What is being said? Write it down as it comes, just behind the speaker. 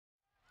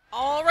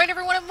Alright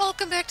everyone, and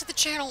welcome back to the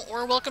channel,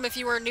 or welcome if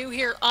you are new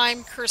here.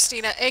 I'm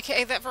Christina,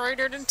 aka That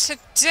Variety Nerd, and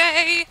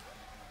today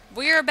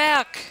we are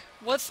back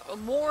with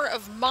more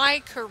of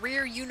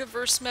MyCareer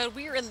Universe mode.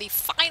 We are in the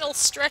final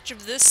stretch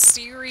of this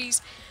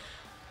series,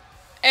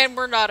 and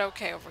we're not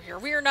okay over here.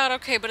 We are not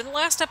okay, but in the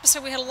last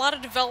episode we had a lot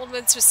of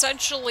developments.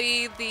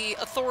 Essentially, the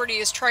authority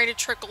is trying to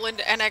trickle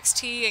into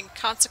NXT, and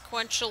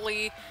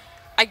consequentially,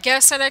 I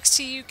guess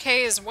NXT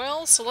UK as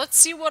well, so let's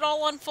see what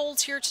all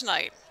unfolds here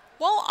tonight.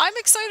 Well, I'm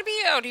excited to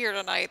be out here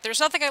tonight. There's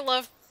nothing I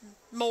love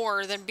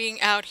more than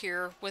being out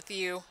here with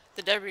you,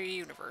 the WWE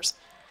Universe.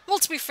 Well,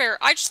 to be fair,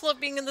 I just love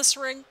being in this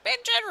ring in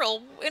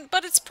general,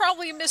 but it's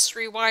probably a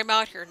mystery why I'm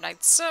out here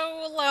tonight,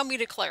 so allow me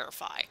to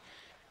clarify.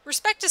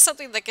 Respect is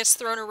something that gets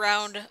thrown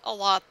around a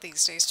lot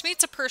these days. To me,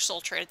 it's a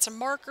personal trait. It's a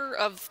marker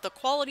of the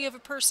quality of a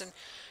person.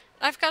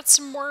 I've got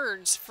some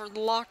words for the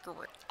locker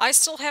room. I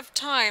still have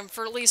time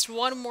for at least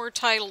one more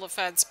title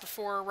defense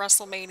before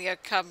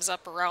WrestleMania comes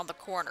up around the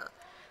corner.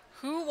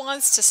 Who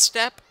wants to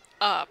step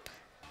up?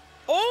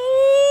 Oh!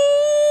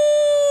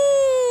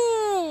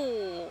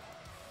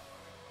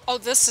 Oh,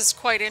 this is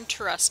quite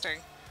interesting.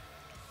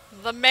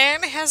 The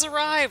man has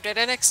arrived at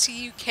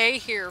NXT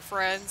UK here,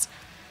 friends.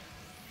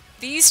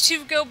 These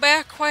two go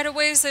back quite a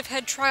ways. They've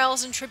had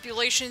trials and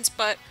tribulations,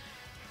 but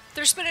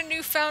there's been a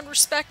newfound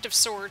respect of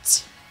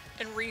sorts,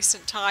 in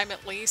recent time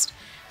at least.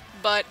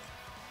 But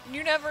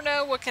you never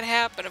know what can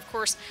happen. Of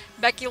course,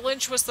 Becky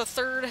Lynch was the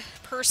third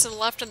person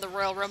left in the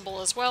Royal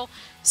Rumble as well.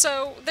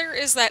 So there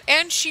is that.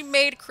 And she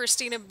made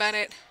Christina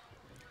Bennett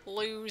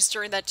lose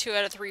during that 2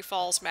 out of 3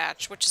 falls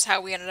match, which is how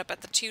we ended up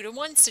at the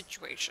 2-1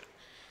 situation.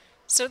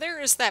 So there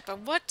is that. But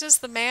what does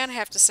the man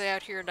have to say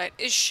out here tonight?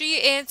 Is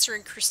she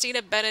answering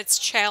Christina Bennett's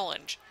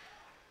challenge?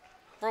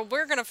 Well,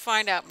 we're going to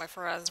find out, my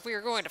friends. We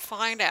are going to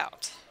find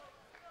out.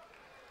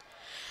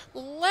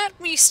 Let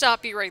me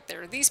stop you right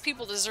there. These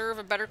people deserve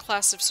a better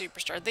class of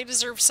superstar. They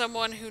deserve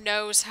someone who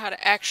knows how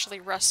to actually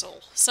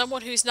wrestle.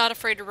 Someone who's not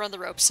afraid to run the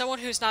ropes. Someone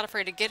who's not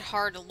afraid to get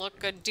hard and look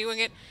good doing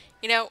it.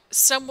 You know,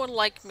 someone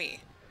like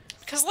me.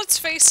 Because let's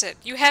face it,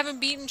 you haven't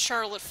beaten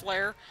Charlotte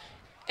Flair.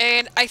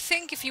 And I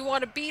think if you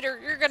want to beat her,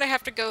 you're going to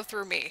have to go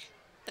through me.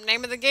 The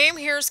name of the game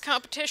here is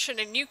competition,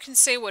 and you can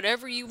say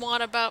whatever you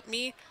want about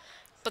me.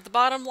 But the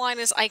bottom line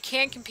is I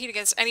can compete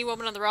against any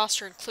woman on the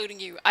roster, including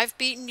you. I've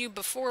beaten you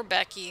before,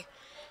 Becky.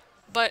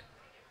 But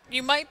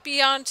you might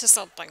be onto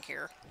something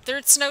here.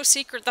 It's no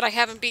secret that I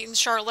haven't beaten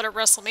Charlotte at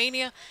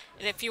WrestleMania,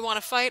 and if you want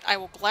to fight, I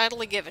will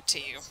gladly give it to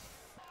you.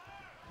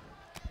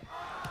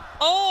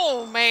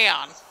 Oh,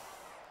 man.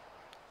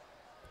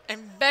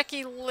 And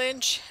Becky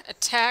Lynch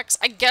attacks.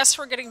 I guess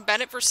we're getting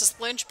Bennett versus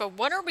Lynch, but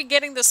when are we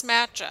getting this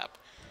matchup?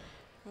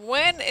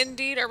 When,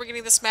 indeed, are we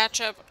getting this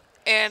matchup?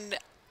 And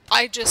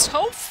I just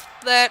hope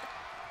that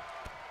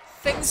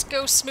things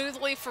go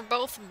smoothly for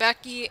both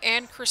Becky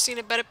and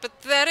Christina Bennett,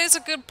 but that is a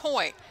good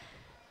point.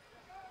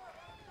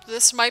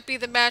 This might be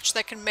the match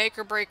that can make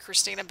or break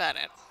Christina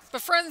Bennett.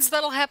 But friends,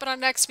 that'll happen on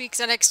next week's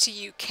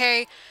NXT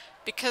UK,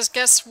 because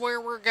guess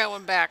where we're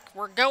going back?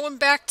 We're going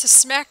back to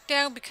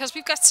SmackDown because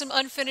we've got some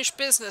unfinished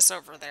business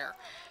over there.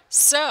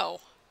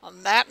 So,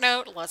 on that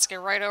note, let's get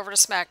right over to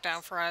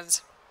SmackDown,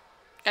 friends.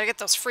 Gotta get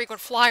those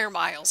frequent flyer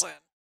miles in.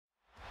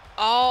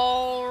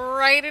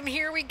 Alright, and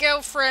here we go,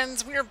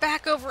 friends. We are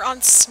back over on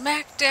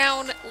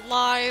SmackDown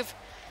Live,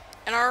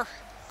 and our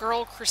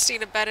girl,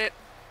 Christina Bennett,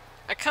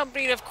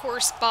 accompanied, of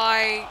course,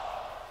 by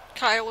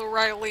Kyle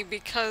O'Reilly,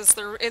 because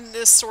they're in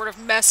this sort of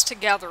mess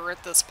together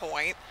at this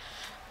point.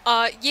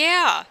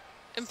 Yeah.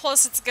 And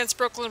plus, it's against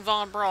Brooklyn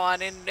Von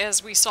Braun, and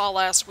as we saw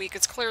last week,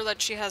 it's clear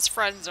that she has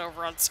friends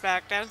over on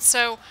SmackDown,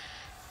 so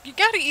you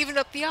gotta even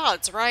up the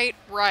odds, right?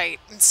 Right.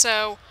 And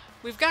so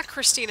we've got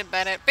Christina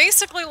Bennett.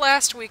 Basically,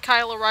 last week,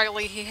 Kyle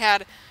O'Reilly,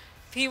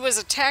 he was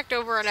attacked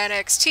over on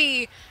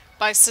NXT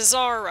by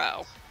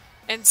Cesaro.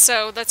 And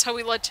so that's how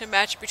we led to a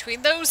match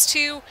between those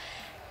two.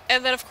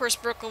 And then, of course,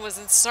 Brooklyn was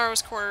in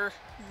Cesaro's corner,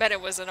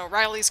 Bennett was in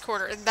O'Reilly's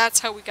corner, and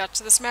that's how we got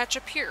to this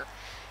matchup here.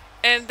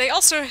 And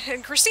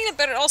Christina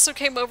Bennett also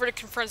came over to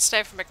confront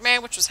Stephanie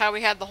McMahon, which was how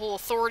we had the whole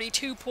Authority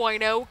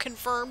 2.0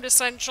 confirmed,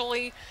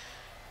 essentially.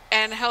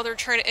 And how they're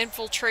trying to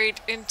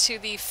infiltrate into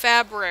the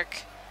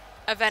fabric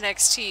of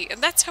NXT, and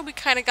that's how we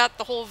kind of got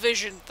the whole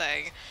vision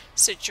thing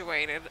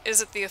situated.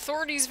 Is it the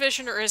Authority's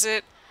vision, or is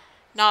it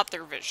not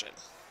their vision?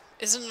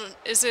 Is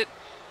it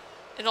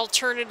an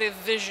alternative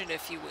vision,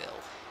 if you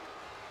will?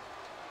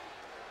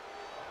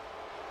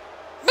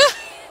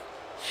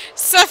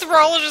 Seth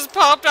Rollins just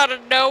popped out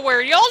of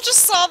nowhere. Y'all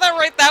just saw that,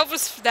 right? That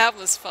was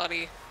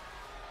funny.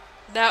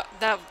 That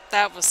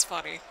was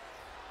funny.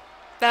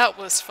 That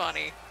was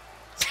funny.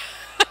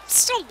 I'm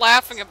still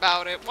laughing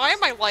about it. Why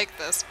am I like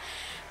this?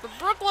 But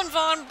Brooklyn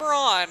Von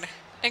Braun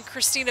and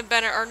Christina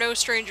Bennett are no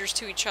strangers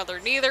to each other.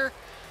 Neither.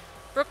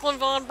 Brooklyn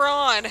Von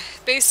Braun,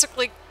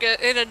 basically,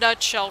 in a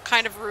nutshell,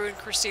 kind of ruined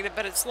Christina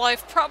Bennett's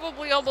life,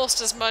 probably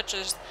almost as much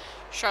as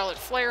Charlotte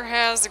Flair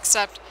has,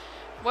 except,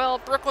 well,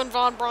 Brooklyn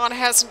Von Braun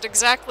hasn't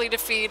exactly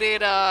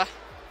defeated,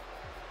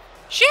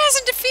 she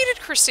hasn't defeated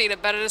Christina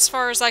Bennett as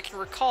far as I can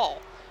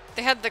recall.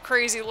 They had the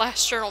crazy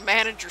last general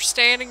manager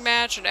standing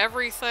match and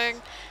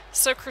everything.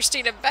 So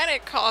Christina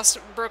Bennett cost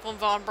Brooklyn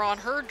Von Braun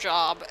her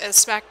job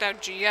as SmackDown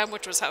GM,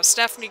 which was how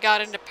Stephanie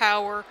got into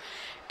power.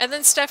 And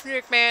then Stephanie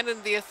McMahon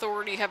and the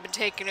Authority have been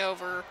taking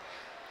over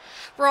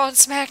Raw and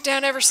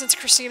SmackDown ever since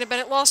Christina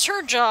Bennett lost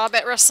her job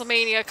at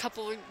WrestleMania a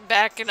couple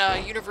back in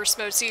Universe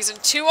Mode Season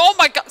 2. Oh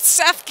my god,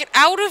 Seth, get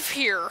out of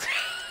here!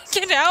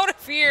 Get out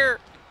of here!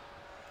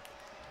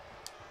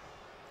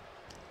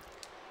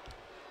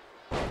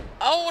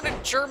 Oh, what a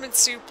German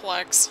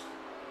suplex.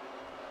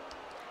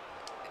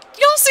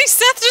 Y'all see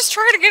Seth just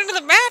trying to get into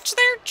the match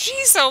there?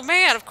 Jeez, oh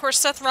man. Of course,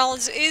 Seth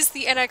Rollins is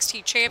the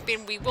NXT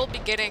champion. We will be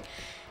getting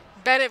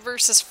Bennett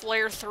versus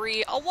Flair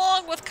 3,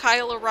 along with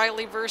Kyle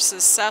O'Reilly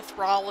versus Seth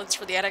Rollins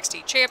for the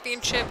NXT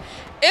championship.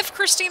 If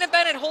Christina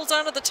Bennett holds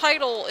on to the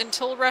title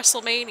until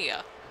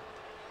WrestleMania,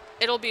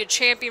 it'll be a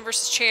champion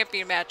versus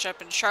champion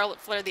matchup, and Charlotte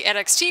Flair, the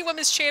NXT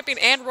Women's Champion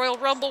and Royal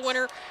Rumble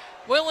winner,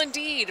 will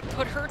indeed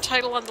put her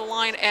title on the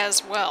line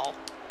as well.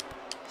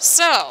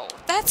 So,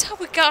 that's how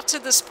we got to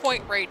this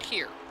point right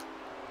here.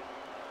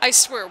 I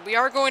swear, we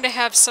are going to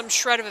have some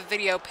shred of a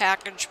video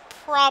package,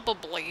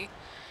 probably.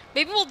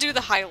 Maybe we'll do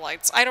the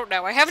highlights. I don't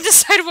know. I haven't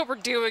decided what we're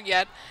doing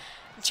yet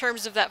in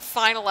terms of that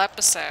final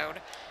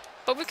episode.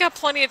 But we've got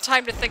plenty of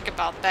time to think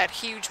about that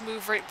huge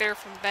move right there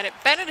from Bennett.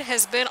 Bennett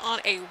has been on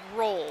a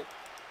roll.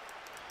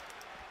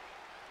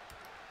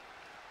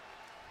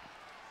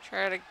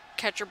 Try to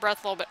catch your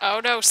breath a little bit.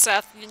 Oh no,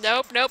 Seth.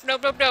 Nope, nope,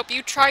 nope, nope, nope.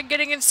 You tried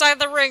getting inside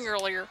the ring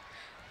earlier.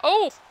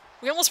 Oh,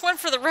 we almost went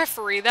for the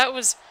referee. That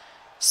was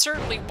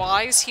certainly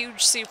wise. Huge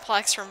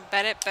suplex from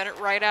Bennett. Bennett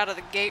right out of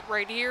the gate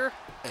right here.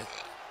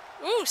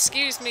 Ooh,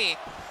 excuse me.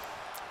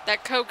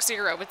 That Coke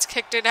Zero. It's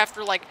kicked in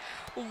after like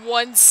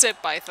one sip,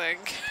 I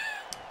think.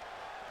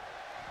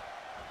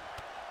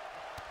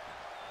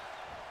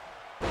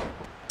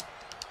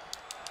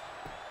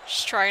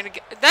 Just trying to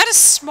get... That is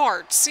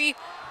smart. See,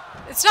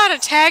 it's not a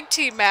tag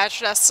team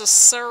match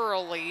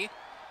necessarily,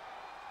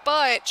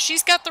 but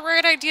she's got the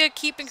right idea of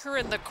keeping her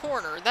in the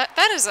corner.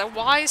 That is a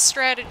wise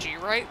strategy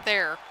right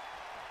there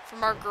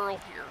from our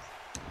girl here.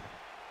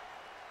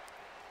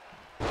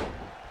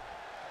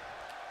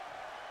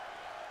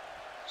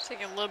 Just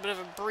taking a little bit of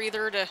a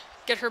breather to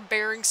get her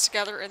bearings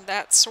together and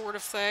that sort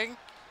of thing.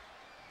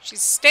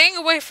 She's staying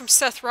away from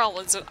Seth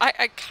Rollins, and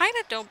I kind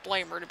of don't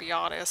blame her, to be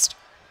honest.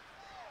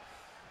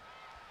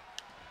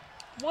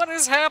 What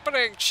is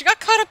happening? She got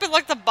caught up in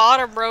like the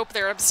bottom rope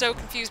there. I'm so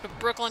confused, but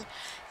Brooklyn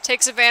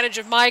takes advantage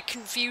of my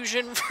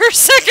confusion for a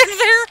second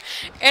there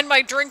and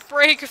my drink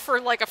break for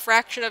like a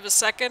fraction of a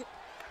second.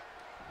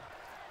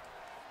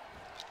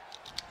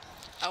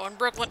 Oh, and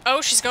Brooklyn...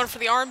 Oh, she's going for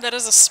the arm. That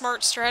is a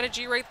smart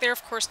strategy right there.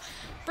 Of course,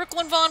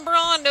 Brooklyn Von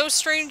Braun, no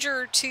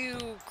stranger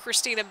to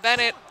Christina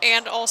Bennett,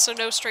 and also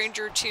no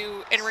stranger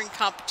to in-ring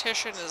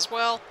competition as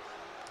well.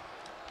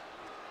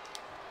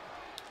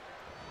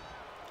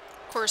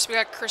 Of course, we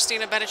got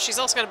Christina Bennett. She's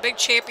also got a big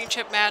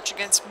championship match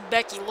against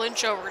Becky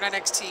Lynch over in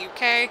NXT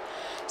UK.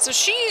 So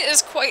she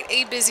is quite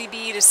a busy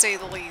bee, to say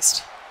the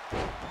least.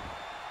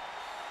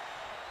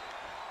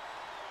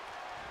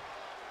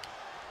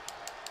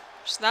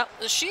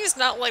 She's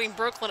not letting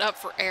Brooklyn up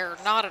for air.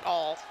 Not at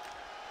all.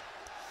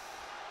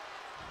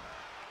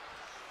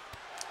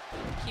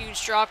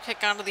 Huge drop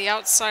kick onto the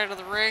outside of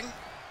the ring.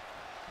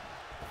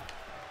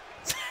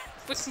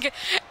 We can get...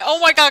 Oh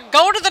my god,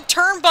 go to the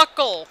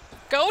turnbuckle!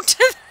 Go to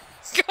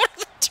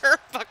the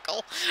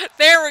turnbuckle.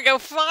 There we go,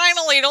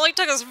 finally! It only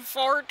took us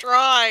 4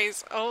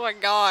 tries. Oh my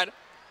god.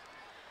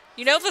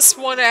 You know this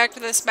one act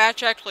of this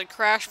match actually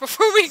crashed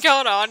before we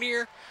got on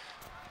here?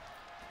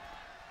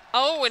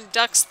 Oh, and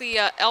ducks the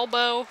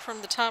elbow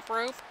from the top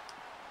rope.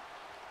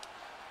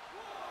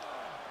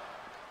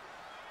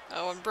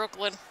 Oh, and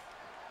Brooklyn.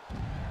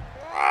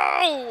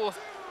 Whoa!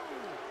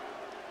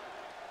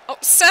 Oh,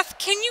 Seth,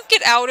 can you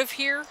get out of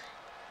here?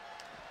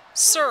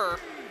 Sir.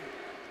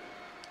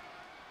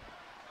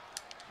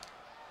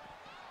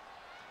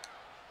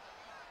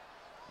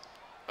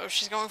 Oh,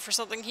 she's going for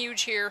something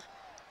huge here.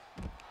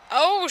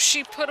 Oh,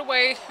 she put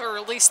away, or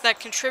at least that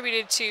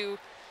contributed to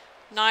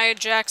Nia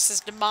Jax's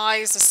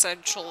demise,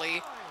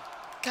 essentially.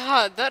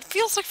 God, that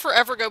feels like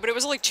forever ago, but it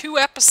was only 2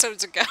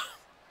 episodes ago.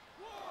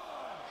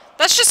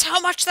 That's just how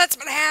much that's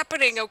been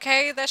happening,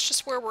 okay? That's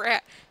just where we're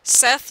at.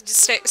 Seth,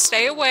 just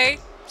stay away.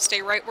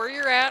 Stay right where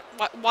you're at.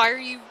 Why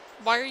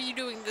are you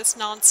doing this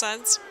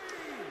nonsense?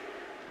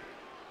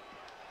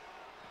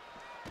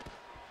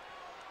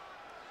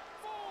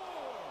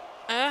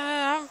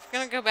 I'm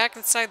gonna go back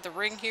inside the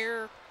ring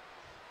here.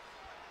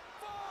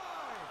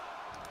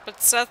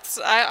 But Seth's...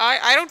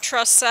 I don't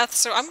trust Seth,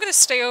 so I'm gonna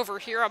stay over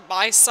here on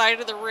my side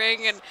of the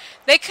ring, and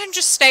they can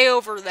just stay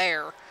over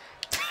there.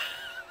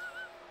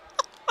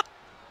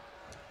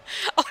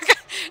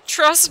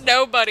 Trust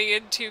nobody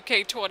in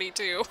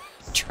 2K20.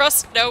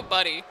 Trust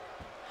nobody.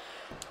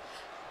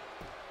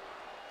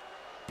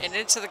 And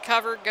into the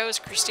cover goes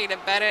Christina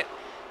Bennett.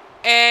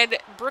 And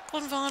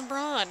Brooklyn Von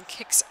Braun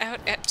kicks out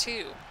at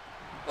 2.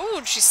 Ooh,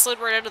 and she slid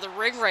right out of the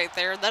ring right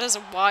there. That is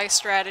a wise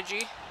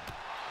strategy.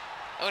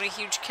 Oh, and a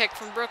huge kick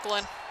from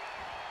Brooklyn.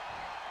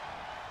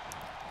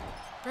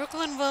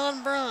 Brooklyn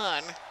Von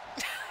Braun.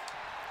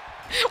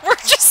 We're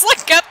just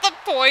like at the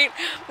point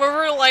where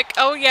we're like,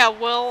 oh yeah,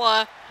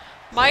 well,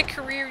 my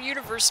career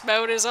universe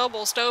mode is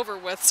almost over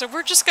with, so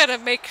we're just gonna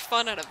make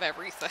fun out of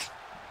everything.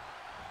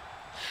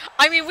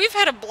 I mean, we've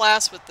had a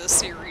blast with this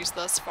series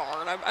thus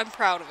far, and I'm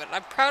proud of it.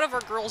 I'm proud of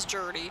our girl's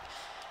journey.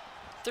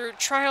 Through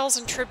trials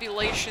and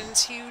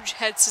tribulations, huge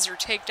head scissor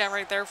takedown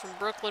right there from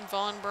Brooklyn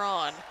Von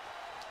Braun.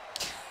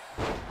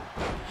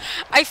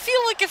 I feel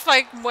like if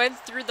I went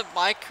through the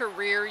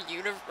MyCareer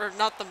universe, or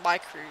not the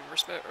MyCareer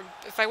universe, but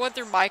if I went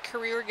through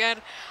MyCareer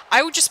again,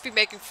 I would just be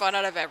making fun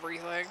out of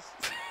everything.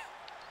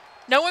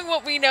 Knowing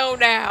what we know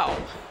now.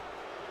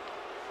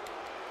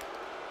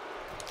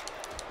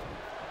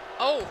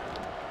 Oh,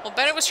 well,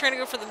 Bennett was trying to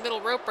go for the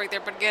middle rope right there,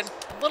 but again,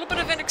 a little bit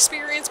of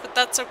inexperience, but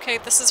that's okay.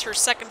 This is her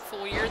second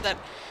full year that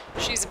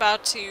she's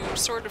about to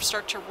sort of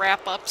start to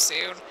wrap up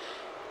soon.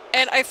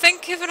 And I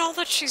think given all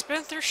that she's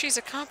been through, she's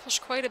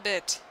accomplished quite a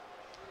bit.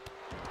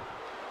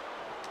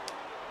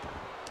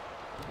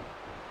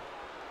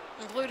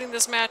 Including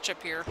this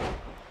matchup here.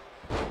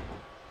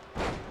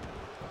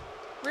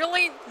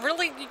 Really?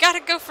 Really? You gotta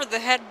go for the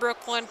head,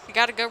 Brooklyn. You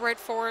gotta go right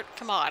for it.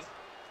 Come on.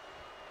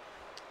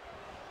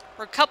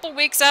 We're a couple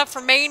weeks out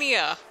from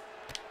Mania.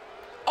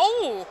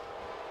 Oh!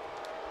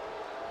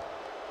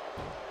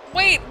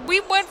 Wait, we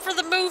went for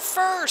the move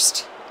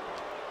first.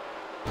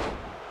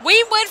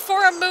 We went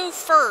for a move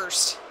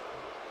first.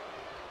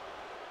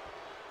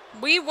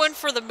 We went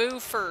for the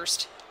move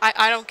first.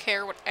 I don't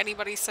care what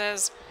anybody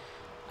says.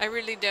 I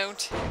really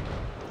don't.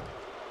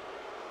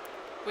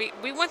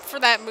 We went for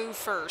that move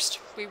first.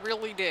 We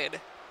really did.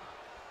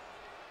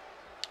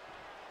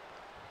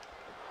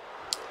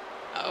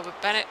 Oh,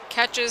 but Bennett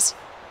catches.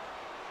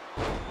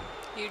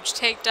 Huge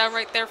takedown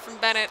right there from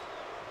Bennett.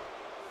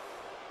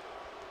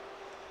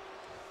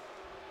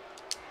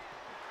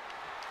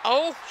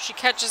 Oh, she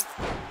catches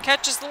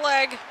the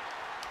leg.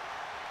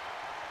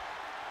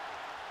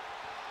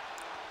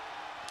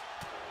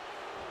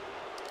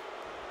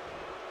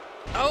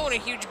 Oh, and a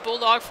huge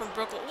bulldog from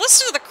Brooklyn.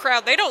 Listen to the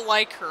crowd. They don't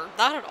like her.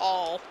 Not at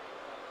all.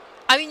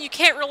 I mean, you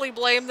can't really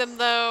blame them,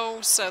 though.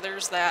 So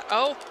there's that.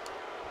 Oh.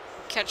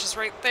 Catches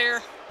right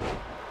there.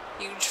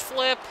 Huge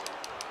flip.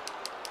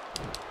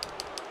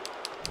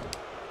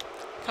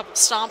 Couple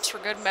stomps for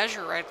good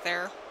measure right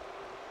there.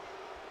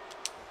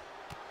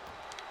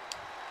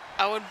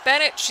 Oh, and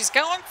Bennett, she's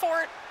going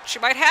for it. She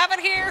might have it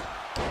here.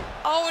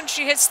 Oh, and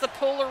she hits the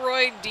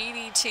Polaroid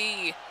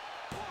DDT.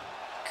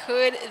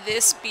 Could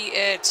this be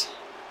it?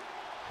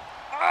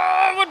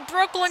 Oh, when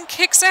Brooklyn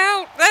kicks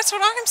out. That's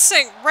what I'm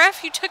saying.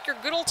 Ref, you took your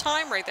good old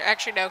time right there.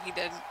 Actually, no, he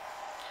didn't.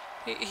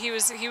 He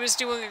was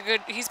doing a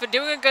good. He's been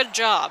doing a good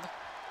job.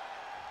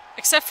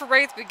 Except for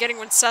right at the beginning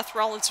when Seth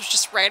Rollins was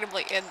just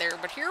randomly in there.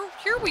 But here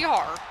we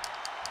are.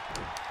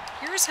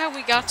 Here's how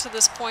we got to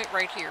this point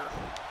right here.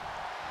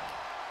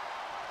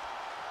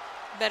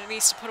 Bennett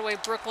needs to put away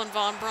Brooklyn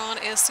Von Braun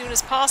as soon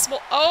as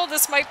possible. Oh,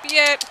 this might be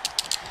it.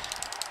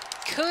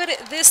 Could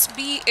this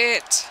be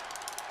it?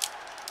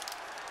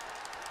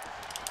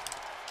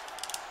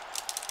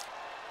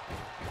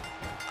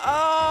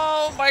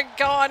 Oh my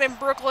god, and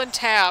Brooklyn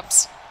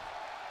taps.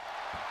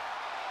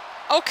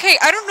 Okay,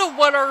 I don't know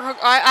what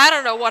I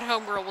don't know what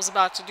Homegirl was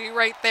about to do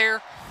right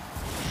there.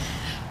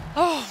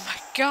 Oh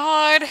my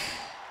god.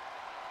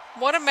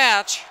 What a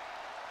match.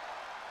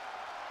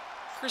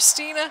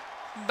 Christina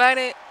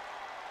Bennett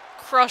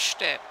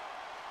crushed it.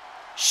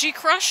 She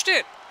crushed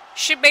it.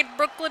 She made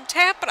Brooklyn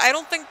tap, but I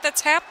don't think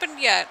that's happened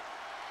yet.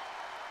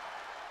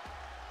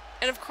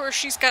 And of course,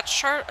 she's got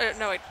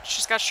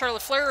she's got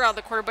Charlotte Flair around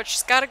the corner, but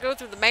she's got to go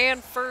through the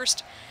man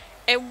first.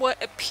 And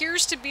what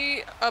appears to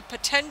be a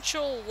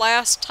potential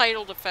last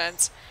title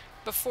defense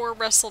before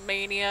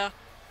WrestleMania.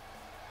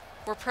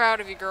 We're proud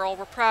of you, girl.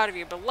 We're proud of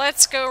you. But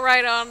let's go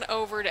right on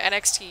over to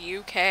NXT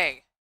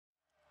UK.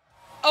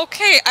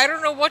 Okay, I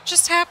don't know what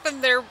just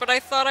happened there, but I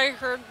thought I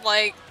heard,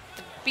 like,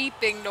 the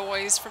beeping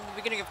noise from the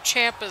beginning of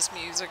Ciampa's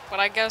music, but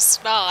I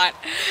guess not.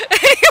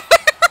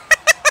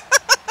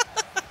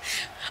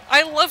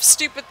 I love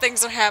stupid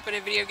things that happen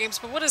in video games,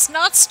 but what is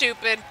not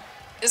stupid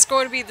is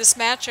going to be this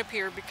matchup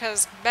here,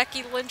 because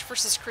Becky Lynch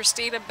versus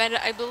Christina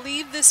Bennett, I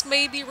believe this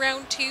may be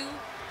round 2,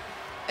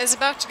 is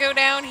about to go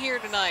down here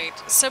tonight.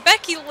 So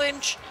Becky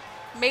Lynch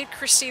made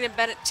Christina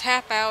Bennett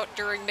tap out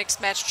during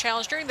Mixed Match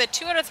Challenge during the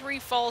 2 out of 3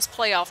 Falls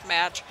playoff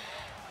match,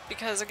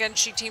 because again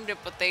she teamed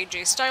up with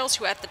AJ Styles,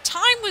 who at the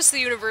time was the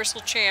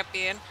Universal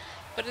Champion,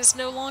 but is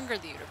no longer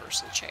the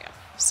Universal Champ.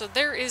 So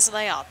there is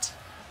that.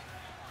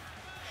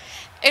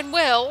 And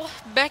well,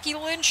 Becky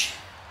Lynch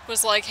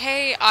was like,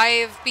 hey,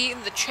 I've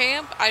beaten the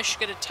champ, I should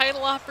get a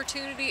title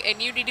opportunity,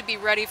 and you need to be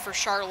ready for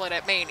Charlotte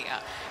at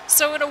Mania.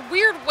 So in a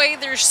weird way,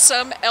 there's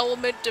some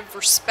element of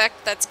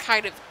respect that's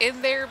kind of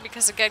in there,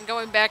 because again,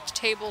 going back to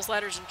tables,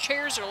 ladders, and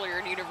chairs earlier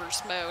in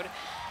Universe Mode,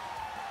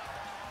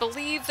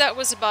 believe that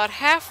was about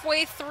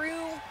halfway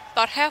through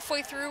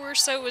or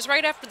so. It was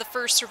right after the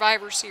first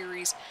Survivor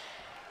Series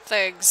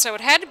thing, so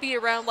it had to be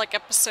around like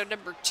episode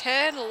number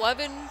 10,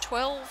 11,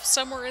 12,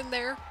 somewhere in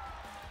there.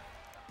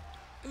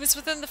 It was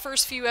within the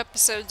first few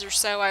episodes or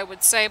so, I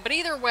would say, but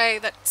either way,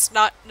 that's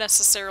not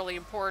necessarily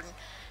important.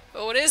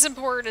 But what is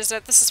important is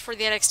that this is for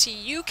the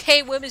NXT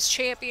UK Women's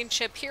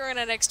Championship here on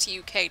NXT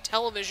UK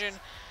television.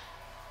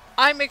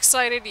 I'm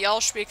excited, y'all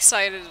should be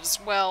excited as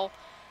well.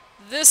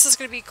 This is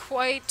going to be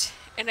quite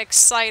an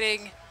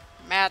exciting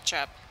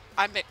matchup.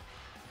 I'm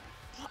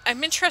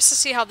interested to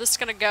see how this is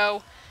going to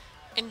go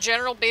in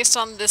general based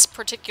on this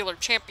particular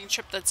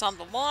championship that's on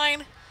the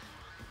line.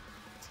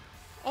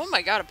 Oh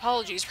my god,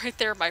 apologies right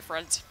there, my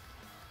friends.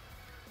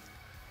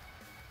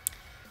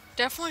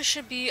 Definitely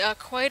should be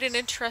quite an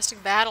interesting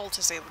battle,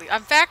 to say the least.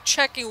 I'm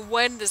fact-checking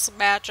when this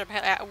matchup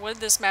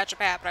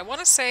happened. I want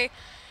to say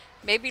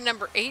maybe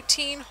number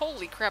 18.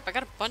 Holy crap, I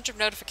got a bunch of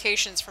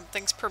notifications from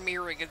things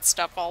premiering and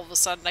stuff all of a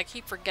sudden. I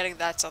keep forgetting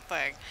that's a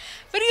thing.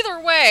 But either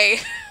way,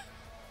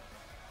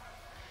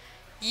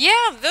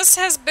 yeah, this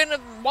has been a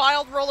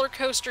wild roller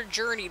coaster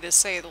journey, to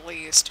say the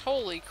least.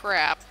 Holy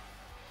crap.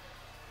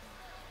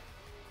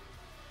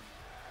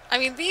 I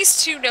mean,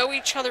 these two know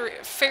each other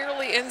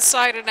fairly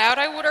inside and out,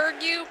 I would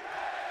argue.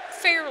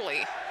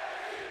 Fairly.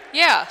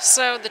 Yeah,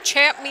 so the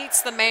champ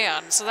meets the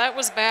man. So that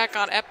was back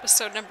on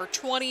episode number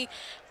 20,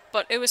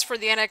 but it was for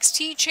the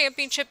NXT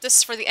Championship. This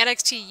is for the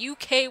NXT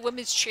UK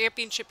Women's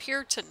Championship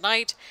here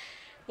tonight.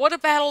 What a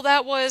battle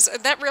that was,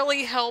 and that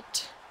really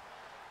helped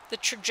the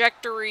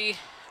trajectory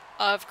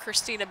of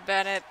Christina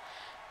Bennett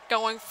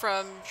going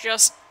from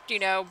just, you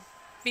know,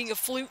 being a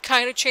fluke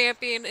kind of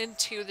champion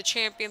into the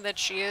champion that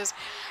she is.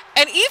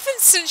 And even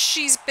since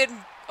she's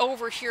been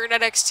over here at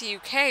NXT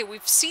UK,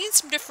 we've seen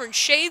some different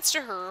shades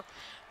to her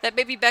that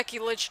maybe Becky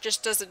Lynch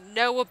just doesn't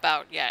know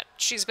about yet.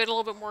 She's been a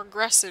little bit more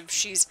aggressive.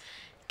 She's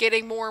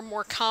getting more and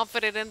more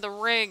confident in the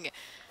ring.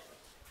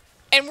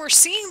 And we're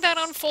seeing that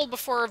unfold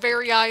before our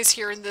very eyes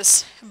here in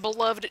this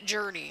beloved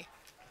journey,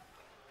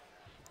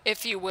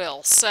 if you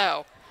will.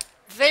 So,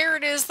 there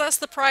it is. That's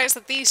the prize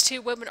that these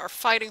two women are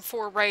fighting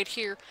for right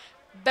here.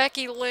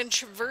 Becky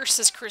Lynch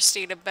versus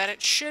Christina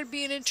Bennett. Should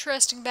be an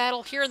interesting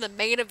battle here in the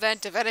main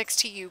event of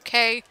NXT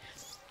UK.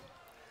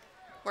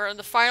 We're in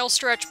the final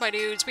stretch, my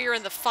dudes. We are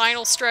in the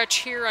final stretch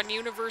here on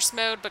Universe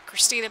Mode, but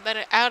Christina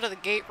Bennett out of the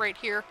gate right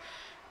here.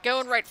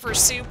 Going right for a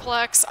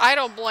suplex. I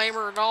don't blame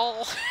her at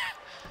all.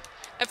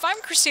 If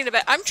I'm Christina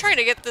Bennett, I'm trying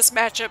to get this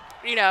matchup,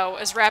 you know,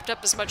 as wrapped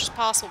up as much as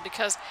possible,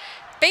 because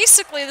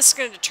basically this is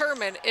going to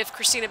determine if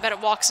Christina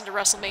Bennett walks into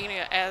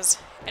WrestleMania as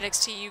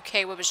NXT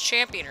UK Women's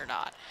Champion or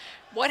not.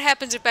 What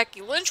happens if Becky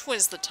Lynch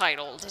wins the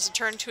title? Does it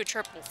turn into a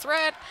triple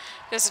threat?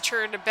 Does it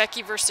turn into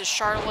Becky versus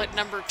Charlotte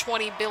number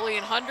 20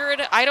 billion hundred?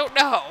 I don't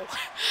know.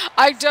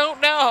 I don't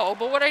know.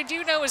 But what I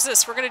do know is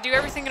this. We're going to do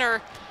everything in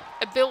our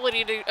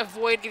ability to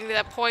avoid getting to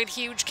that point.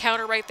 Huge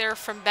counter right there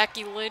from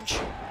Becky Lynch.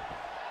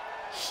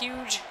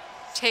 Huge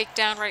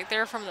takedown right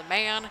there from the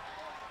man.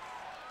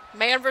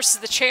 Man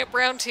versus the champ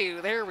round 2.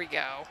 There we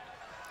go.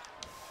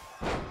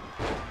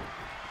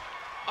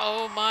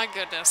 Oh my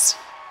goodness.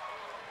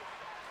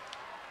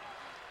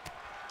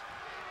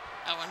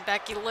 Oh, and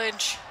Becky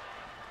Lynch.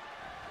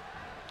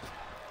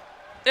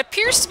 It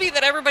appears to be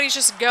that everybody's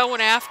just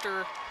going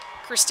after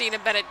Christina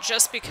Bennett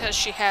just because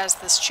she has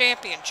this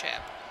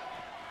championship.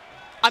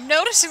 I'm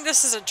noticing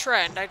this is a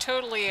trend. I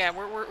totally am.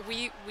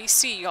 We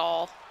see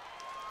y'all.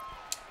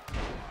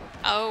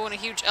 Oh, and a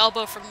huge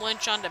elbow from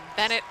Lynch onto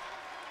Bennett.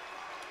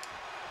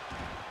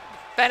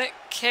 Bennett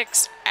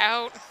kicks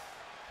out.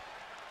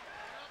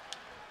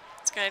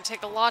 It's going to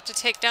take a lot to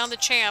take down the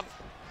champ.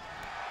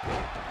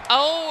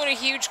 Oh, and a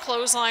huge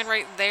clothesline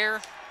right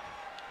there.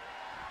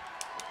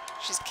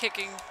 She's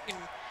kicking and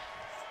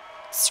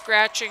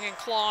scratching and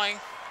clawing.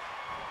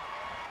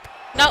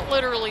 Not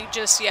literally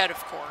just yet, of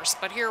course,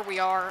 but here we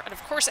are. And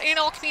of course, any and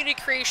all community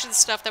creation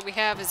stuff that we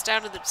have is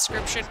down in the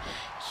description.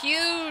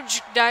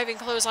 Huge diving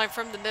clothesline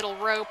from the middle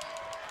rope.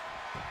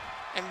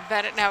 And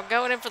Bennett now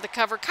going in for the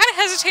cover. Kind of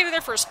hesitated there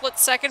for a split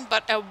second,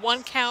 but a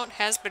 1 count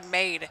has been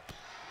made.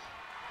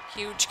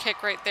 Huge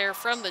kick right there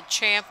from the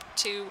champ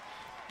to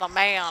the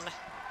man.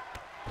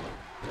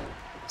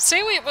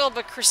 Say what it will,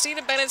 but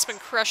Christina Bennett's been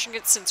crushing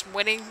it since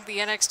winning the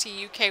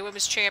NXT UK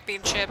Women's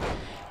Championship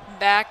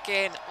back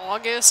in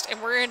August,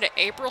 and we're into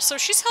April, so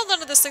she's held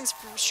on to this thing.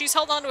 She's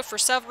held on to it for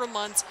several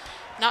months,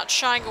 not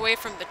shying away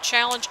from the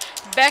challenge.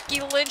 Becky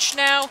Lynch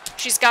now,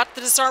 she's got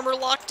the disarmer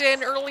locked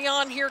in early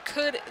on here.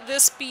 Could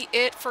this be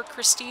it for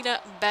Christina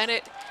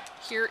Bennett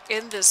here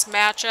in this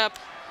matchup?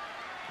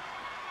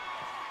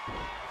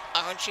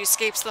 Oh, and she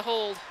escapes the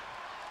hold.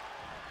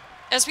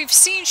 As we've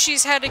seen,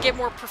 she's had to get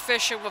more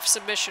proficient with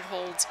submission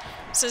holds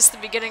since the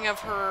beginning of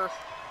her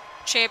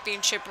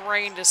championship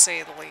reign, to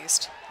say the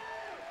least.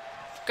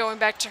 Going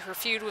back to her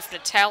feud with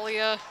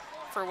Natalya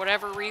for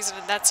whatever reason,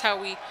 and that's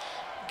how we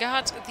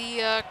got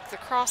the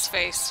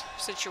crossface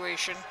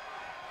situation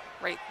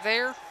right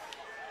there.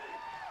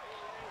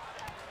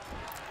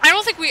 I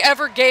don't think we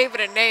ever gave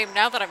it a name,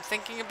 now that I'm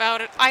thinking about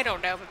it. I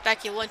don't know, but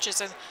Becky Lynch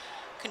is in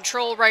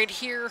control right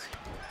here.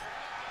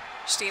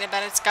 Christina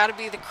Bennett's got to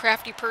be the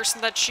crafty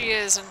person that she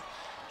is, and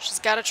she's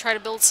got to try to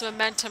build some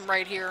momentum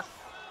right here.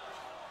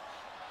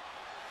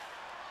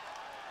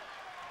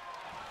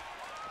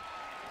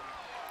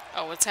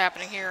 Oh, what's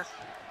happening here?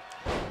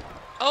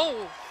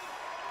 Oh,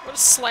 what a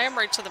slam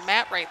right to the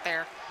mat right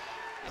there.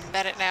 And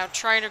Bennett now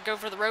trying to go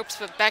for the ropes,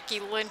 but Becky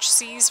Lynch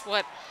sees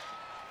what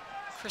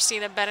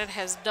Christina Bennett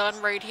has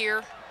done right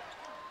here.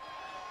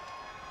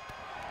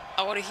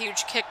 Oh, what a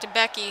huge kick to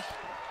Becky.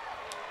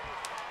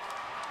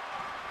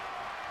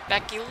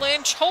 Becky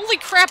Lynch. Holy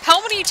crap,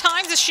 how many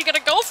times is she going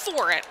to go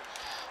for it?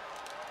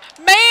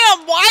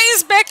 Ma'am, why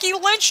is Becky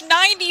Lynch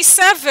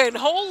 97?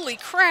 Holy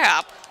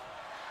crap.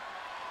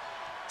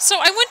 So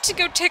I went to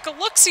go take a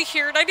look-see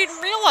here, and I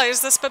didn't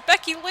realize this, but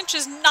Becky Lynch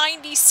is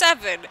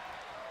 97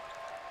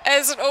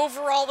 as an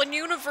overall in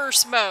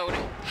universe mode.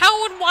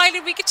 How and why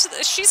did we get to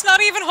this? She's not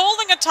even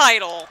holding a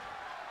title.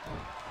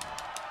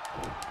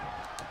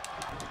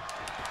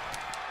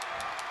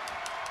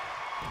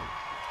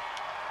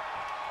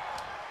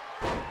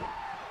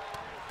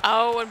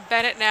 Oh, and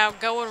Bennett now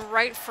going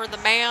right for the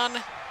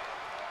man.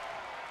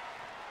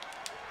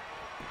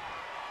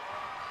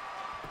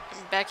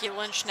 And Becky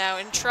Lynch now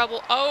in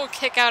trouble. Oh,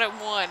 kick out at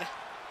 1.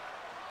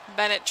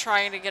 Bennett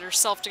trying to get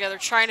herself together,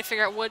 trying to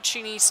figure out what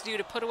she needs to do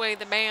to put away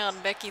the man,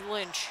 Becky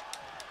Lynch.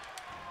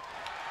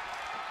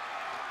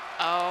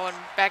 Oh, and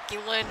Becky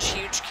Lynch,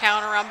 huge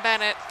counter on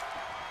Bennett.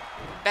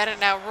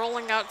 Bennett now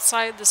rolling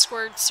outside the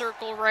squared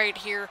circle right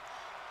here.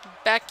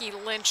 Becky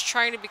Lynch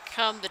trying to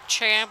become the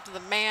champ, the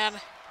man.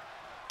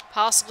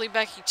 Possibly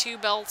Becky 2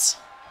 belts.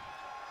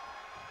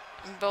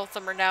 And both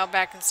of them are now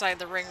back inside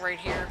the ring right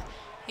here.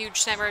 Huge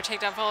samurai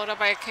takedown followed up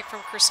by a kick from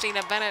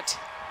Christina Bennett.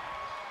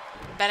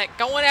 Bennett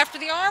going after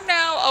the arm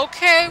now.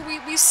 Okay,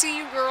 we see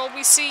you, girl.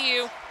 We see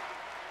you.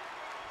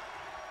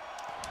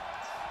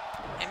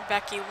 And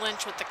Becky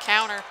Lynch with the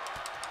counter.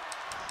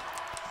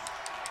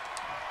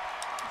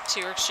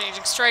 Two are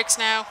exchanging strikes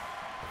now.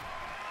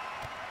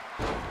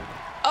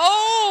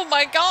 Oh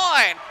my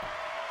god!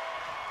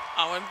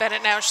 Oh, and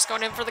Bennett now she's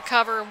going in for the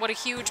cover. And what a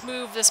huge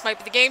move. This might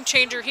be the game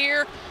changer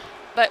here.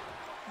 But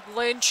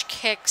Lynch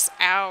kicks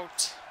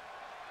out.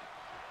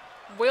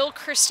 Will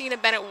Christina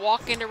Bennett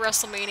walk into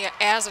WrestleMania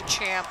as a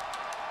champ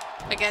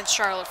against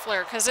Charlotte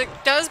Flair? Because it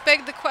does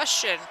beg the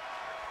question,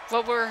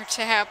 what were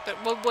to happen?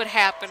 What would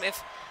happen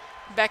if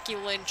Becky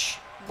Lynch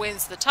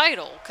wins the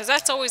title? Because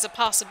that's always a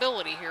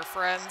possibility here,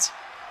 friends.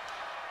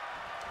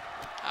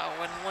 Oh,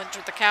 and Lynch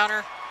with the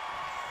counter.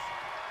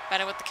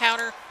 Bennett with the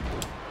counter.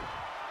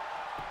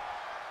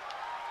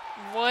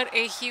 What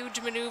a huge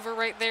maneuver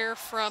right there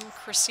from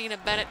Christina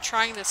Bennett,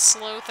 trying to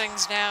slow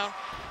things down.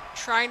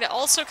 Trying to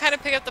also kind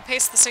of pick up the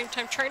pace at the same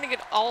time, trying to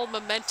get all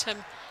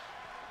momentum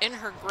in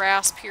her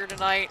grasp here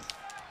tonight.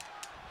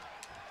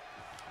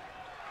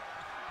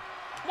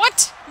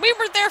 What? We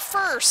were there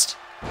first.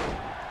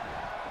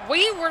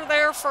 We were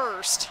there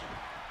first.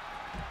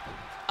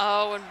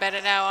 Oh, and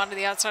Bennett now onto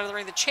the outside of the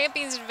ring. The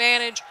champion's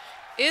advantage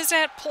is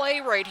at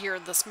play right here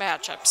in this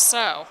matchup.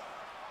 So,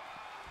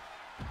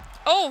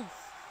 oh,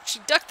 she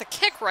ducked the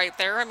kick right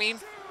there. I mean,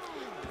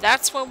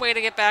 that's one way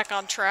to get back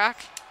on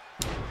track.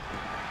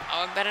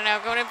 Oh, and Bennett now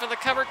going in for the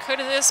cover. Could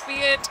this be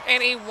it?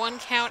 And a 1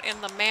 count,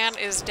 and the man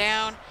is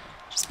down.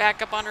 Just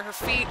back up onto her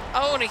feet.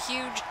 Oh, and a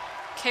huge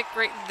kick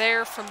right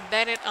there from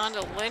Bennett onto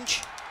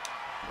Lynch.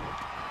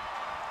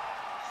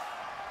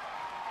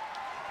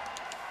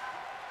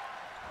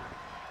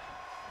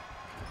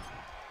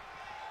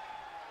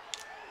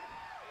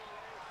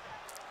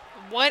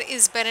 What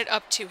is Bennett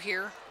up to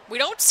here? We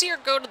don't see her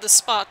go to the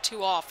spot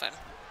too often.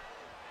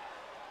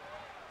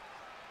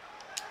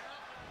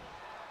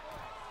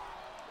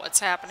 What's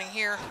happening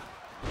here?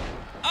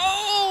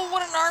 Oh,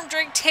 what an arm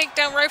drag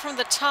takedown right from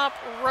the top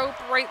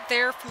rope right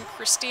there from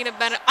Christina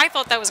Bennett. I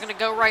thought that was going to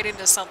go right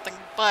into something,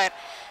 but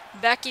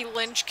Becky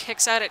Lynch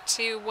kicks out at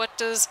 2. What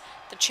does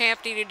the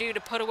champ need to do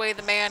to put away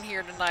the man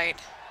here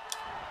tonight?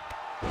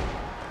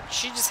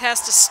 She just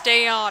has to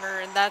stay on her,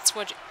 and that's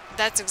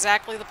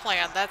exactly the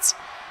plan. That's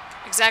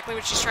exactly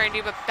what she's trying to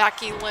do, but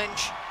Becky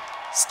Lynch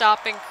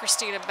stopping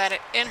Christina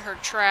Bennett in her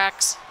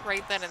tracks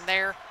right then and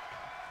there.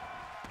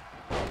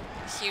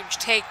 Huge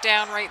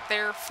takedown right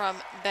there from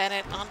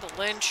Bennett onto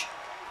Lynch.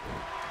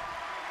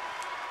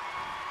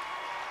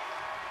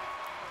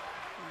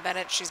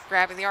 Bennett, she's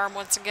grabbing the arm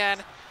once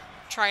again,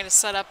 trying to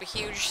set up a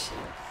huge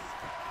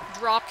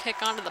drop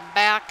kick onto the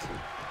back.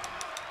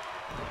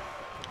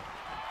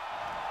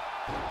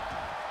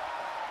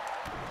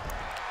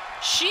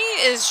 She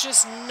is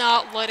just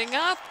not letting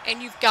up,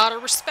 and you've got to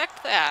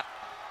respect that.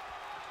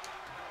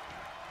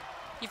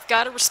 You've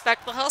got to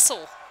respect the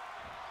hustle.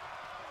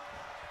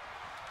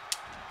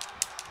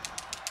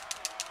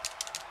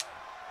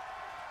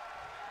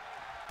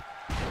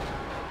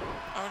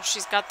 Oh,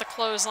 she's got the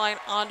clothesline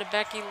onto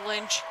Becky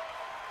Lynch.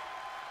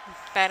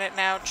 Bennett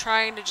now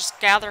trying to just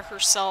gather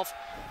herself,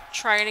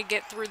 trying to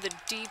get through the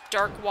deep,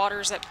 dark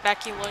waters that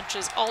Becky Lynch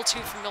is all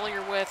too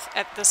familiar with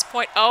at this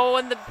point. Oh,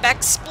 and the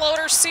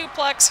Beck-sploder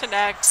suplex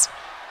connects.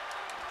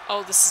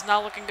 Oh, this is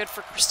not looking good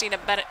for Christina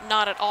Bennett.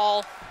 Not at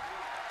all.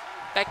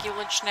 Becky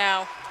Lynch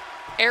now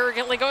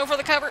arrogantly going for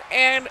the cover,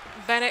 and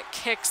Bennett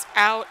kicks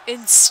out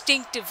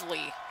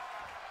instinctively.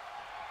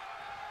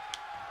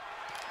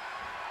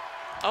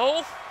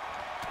 Oh,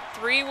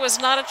 3 was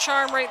not a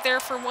charm right there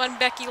for one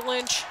Becky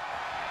Lynch.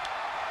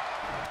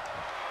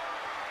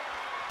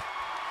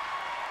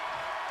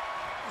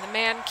 And the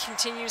man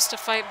continues to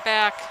fight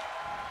back.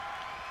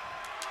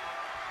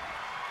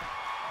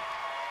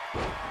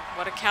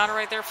 What a counter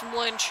right there from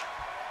Lynch.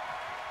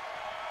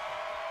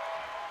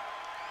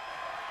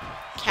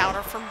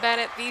 Counter from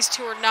Bennett. These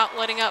two are not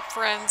letting up,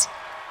 friends.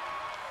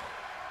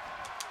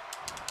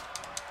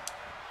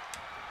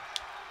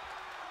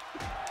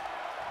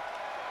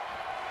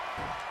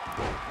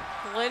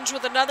 Lynch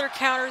with another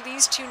counter.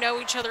 These two know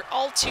each other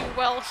all too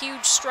well.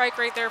 Huge strike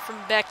right there from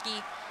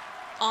Becky.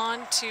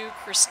 On to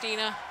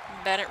Christina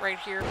Bennett right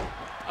here.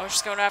 Oh,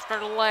 she's going after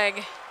the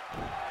leg.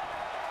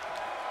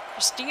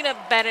 Christina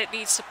Bennett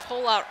needs to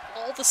pull out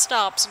all the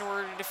stops in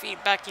order to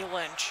defeat Becky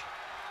Lynch.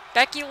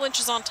 Becky Lynch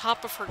is on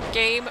top of her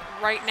game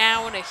right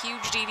now, and a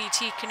huge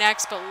DDT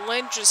connects, but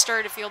Lynch is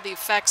starting to feel the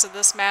effects of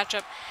this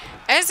matchup,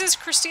 as is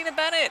Christina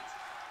Bennett.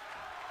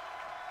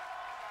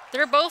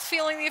 They're both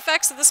feeling the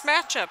effects of this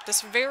matchup,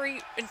 this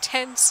very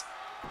intense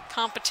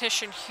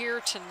competition here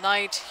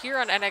tonight, here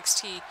on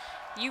NXT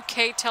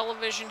UK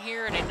television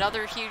here, and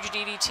another huge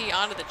DDT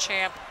onto the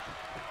champ.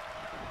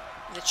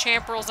 The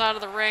champ rolls out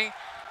of the ring.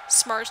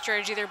 Smart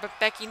strategy there, but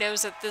Becky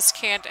knows that this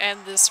can't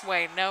end this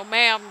way. No,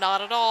 ma'am, not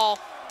at all.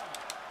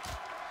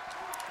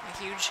 A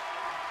huge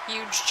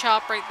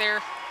chop right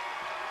there.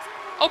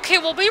 Okay,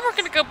 well, we were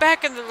going to go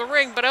back into the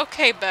ring, but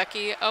okay,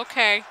 Becky,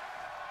 okay.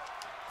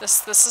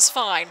 This is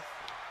fine.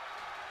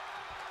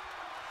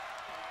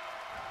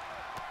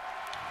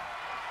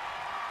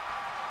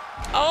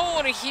 Oh,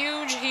 and a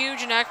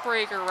huge neck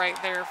breaker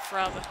right there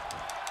from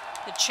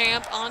the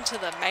champ onto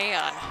the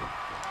man.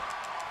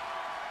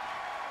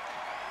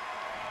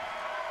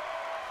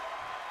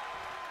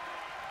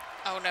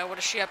 Oh no, what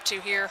is she up to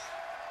here?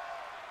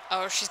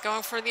 Oh, she's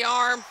going for the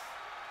arm.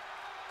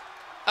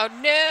 Oh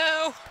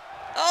no!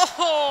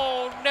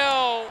 Oh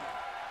no!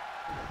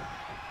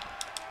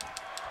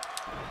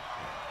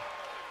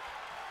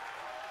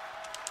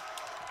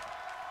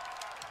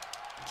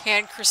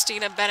 Can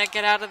Christina Bennett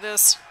get out of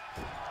this?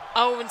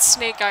 Oh, and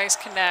Snake Eyes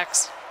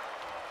connects.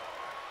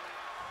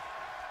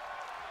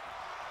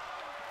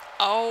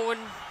 Oh, and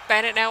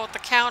Bennett now with the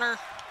counter.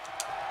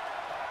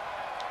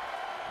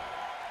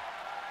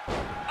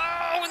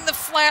 Oh, and the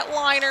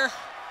flatliner.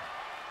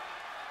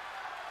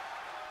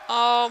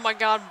 Oh my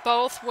god,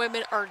 both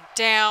women are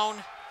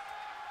down.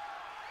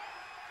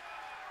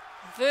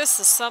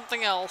 This is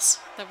something else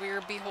that we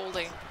are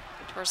beholding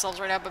to ourselves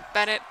right now, but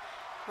Bennett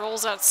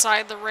rolls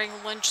outside the ring.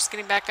 Lynch is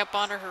getting back up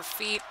onto her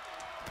feet.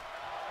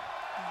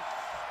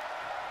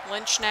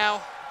 Lynch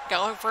now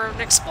going for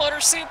an exploder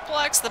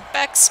suplex. The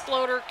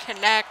Beck-sploder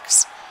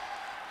connects.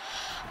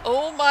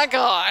 Oh my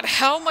god,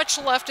 how much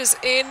left is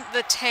in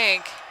the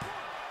tank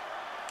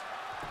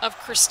of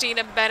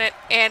Christina Bennett,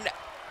 and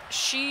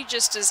she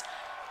just is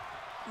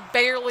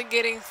barely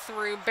getting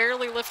through,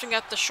 barely lifting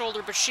up the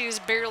shoulder, but she's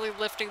barely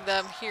lifting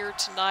them here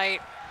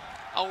tonight.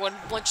 Oh, and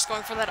Lynch is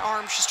going for that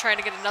arm. She's trying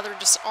to get another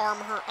disarm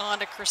her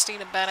onto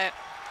Christina Bennett.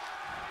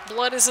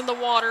 Blood is in the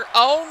water.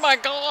 Oh my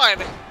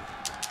god!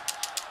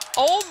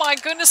 Oh my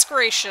goodness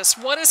gracious,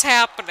 what is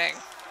happening?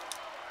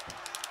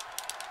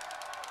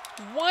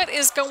 What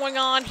is going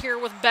on here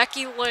with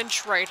Becky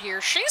Lynch right here?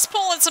 She's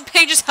pulling some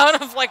pages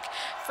out of like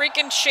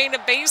freaking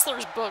Shayna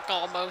Baszler's book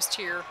almost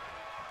here.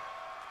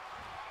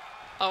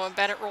 Oh, and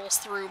Bennett rolls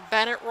through.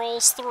 Bennett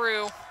rolls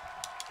through.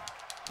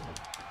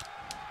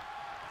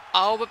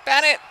 Oh, but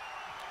Bennett.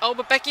 Oh,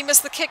 but Becky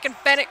missed the kick and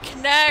Bennett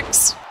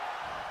connects.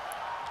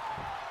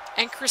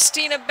 And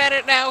Christina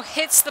Bennett now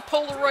hits the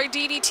Polaroid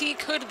DDT.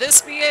 Could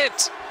this be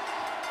it?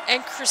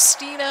 And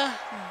Christina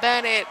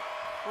Bennett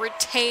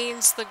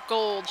retains the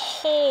gold.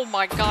 Oh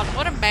my god,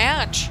 what a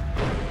match.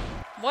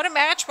 What a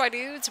match, my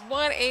dudes.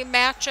 What a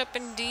matchup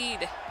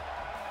indeed.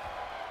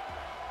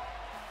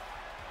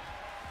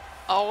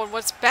 Oh, and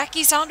what's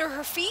Becky's under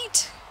her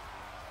feet?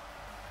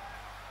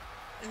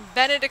 And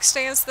Bennett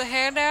extends the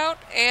hand out,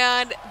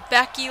 and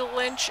Becky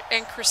Lynch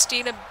and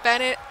Christina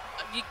Bennett,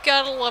 you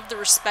gotta love the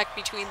respect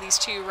between these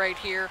two right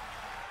here.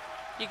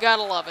 You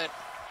gotta love it.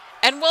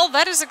 And well,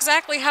 that is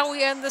exactly how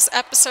we end this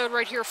episode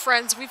right here,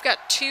 friends. We've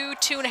got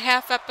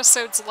 2.5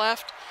 episodes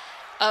left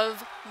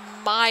of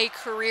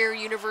MyCareer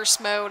Universe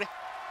mode.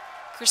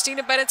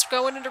 Christina Bennett's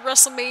going into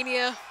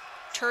WrestleMania,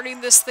 turning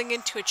this thing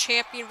into a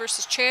champion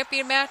versus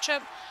champion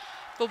matchup.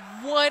 But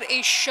what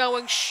a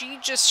showing she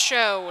just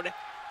showed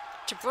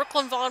to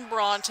Brooklyn Von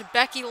Braun, to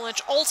Becky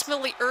Lynch,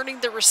 ultimately earning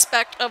the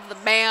respect of the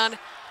man.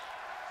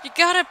 You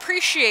gotta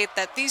appreciate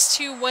that these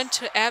two went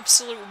to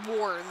absolute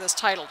war in this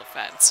title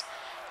defense.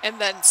 And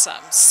then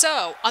some.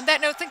 So, on that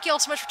note, thank you all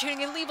so much for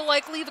tuning in. Leave a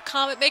like, leave a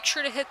comment. Make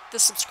sure to hit the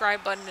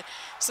subscribe button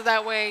so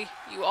that way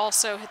you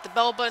also hit the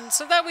bell button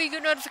so that way you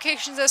get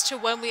notifications as to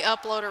when we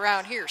upload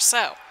around here.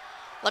 So,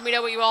 let me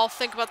know what you all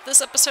think about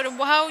this episode and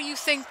how you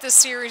think this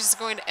series is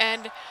going to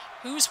end.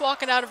 Who's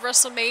walking out of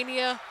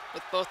WrestleMania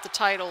with both the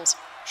titles,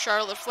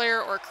 Charlotte Flair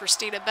or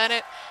Christina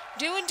Bennett?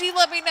 Do indeed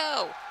let me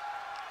know.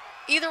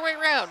 Either way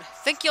around,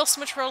 thank you all so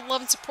much for all the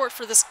love and support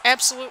for this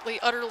absolutely,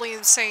 utterly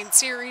insane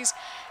series.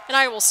 and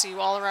I will see you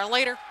all around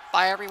later.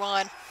 Bye,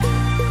 everyone.